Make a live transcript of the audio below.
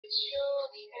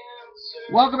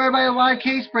Welcome everybody to Live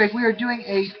Case Break. We are doing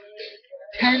a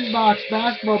 10-box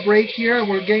basketball break here, and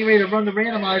we're getting ready to run the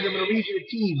randomizer. I'm going to read you the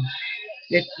teams.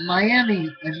 It's Miami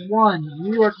as 1,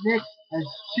 New York Knicks as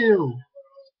 2.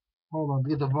 Hold on,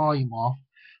 get the volume off.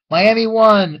 Miami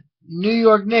 1, New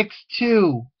York Knicks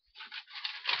 2.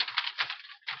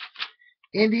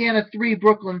 Indiana 3,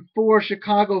 Brooklyn 4,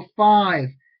 Chicago 5,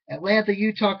 Atlanta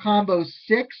Utah combo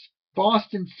 6,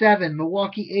 Boston 7,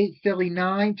 Milwaukee 8, Philly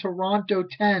 9, Toronto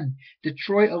 10,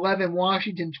 Detroit 11,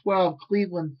 Washington 12,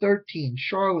 Cleveland 13,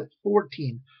 Charlotte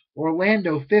 14,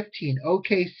 Orlando 15,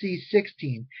 OKC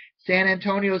 16, San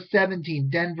Antonio 17,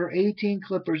 Denver 18,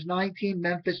 Clippers 19,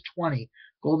 Memphis 20,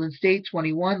 Golden State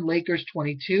 21, Lakers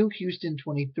 22, Houston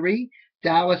 23,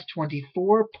 Dallas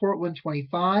 24, Portland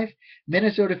 25,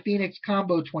 Minnesota Phoenix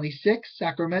combo 26,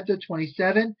 Sacramento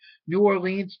 27, New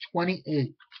Orleans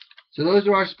 28. So those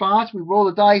are our spots. We rolled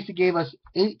the dice. It gave us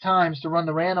 8 times to run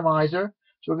the randomizer.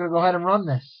 So we're going to go ahead and run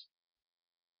this.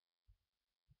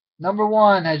 Number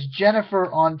 1 has Jennifer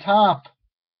on top,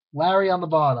 Larry on the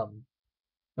bottom.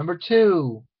 Number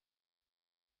 2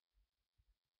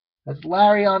 has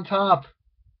Larry on top,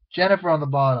 Jennifer on the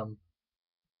bottom.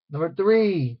 Number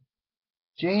 3,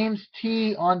 James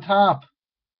T on top,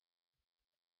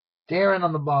 Darren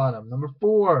on the bottom. Number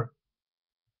 4,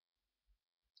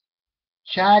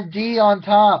 Chad D on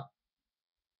top,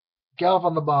 Gelf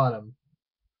on the bottom.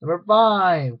 Number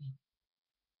 5,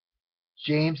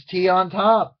 James T on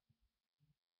top,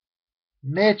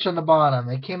 Mitch on the bottom.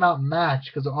 It came out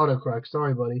match because of autocorrect.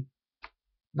 Sorry, buddy.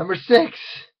 Number 6,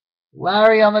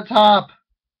 Larry on the top,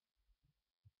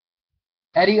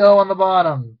 Eddie O on the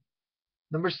bottom.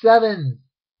 Number 7,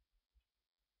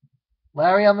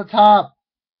 Larry on the top,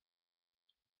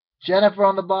 Jennifer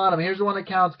on the bottom. Here's the one that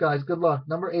counts, guys. Good luck.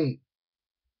 Number 8.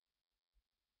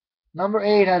 Number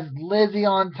 8 has Lizzie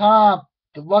on top.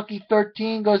 The lucky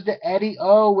 13 goes to Eddie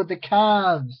O with the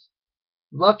Cavs.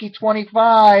 Lucky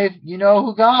 25, you know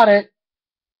who got it.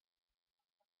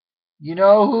 You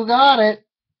know who got it.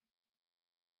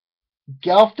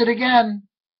 Gelf did again.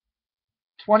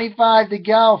 25 to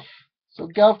Gelf. So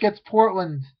Gelf gets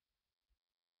Portland.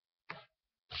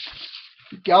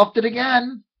 Gelf did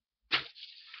again.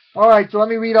 Alright, so let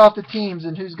me read off the teams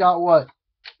and who's got what.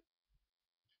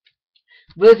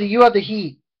 Lizzie, you have the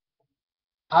Heat.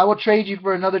 I will trade you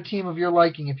for another team of your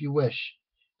liking if you wish.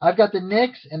 I've got the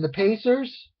Knicks and the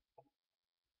Pacers.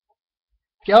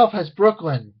 Gelf has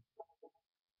Brooklyn.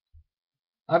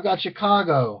 I've got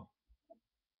Chicago.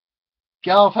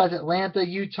 Gelf has Atlanta,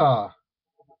 Utah.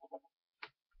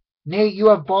 Nate, you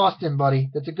have Boston, buddy.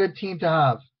 That's a good team to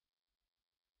have.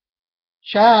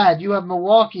 Chad, you have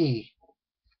Milwaukee.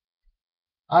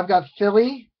 I've got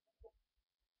Philly.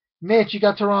 Mitch, you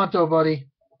got Toronto, buddy.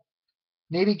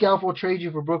 Maybe Gelf will trade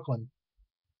you for Brooklyn.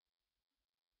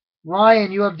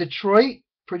 Ryan, you have Detroit.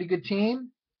 Pretty good team.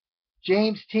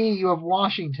 James T, you have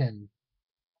Washington.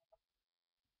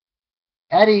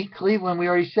 Eddie, Cleveland, we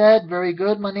already said. Very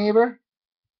good, my neighbor.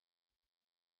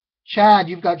 Chad,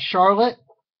 you've got Charlotte.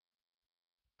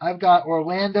 I've got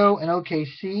Orlando and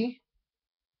OKC.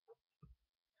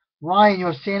 Ryan, you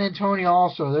have San Antonio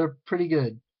also. They're pretty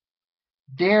good.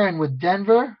 Darren with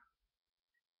Denver.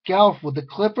 Gelf with the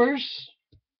Clippers.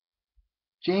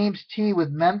 James T with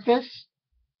Memphis.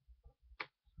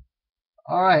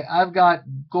 Alright, I've got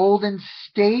Golden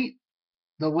State,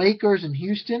 the Lakers, and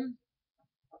Houston.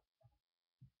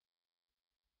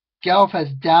 Gelf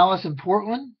has Dallas and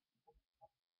Portland.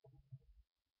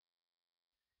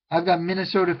 I've got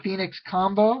Minnesota Phoenix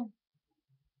combo.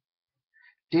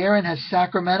 Darren has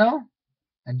Sacramento.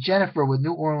 And Jennifer with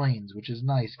New Orleans, which is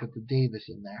nice. Got the Davis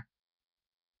in there.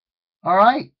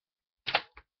 Alright.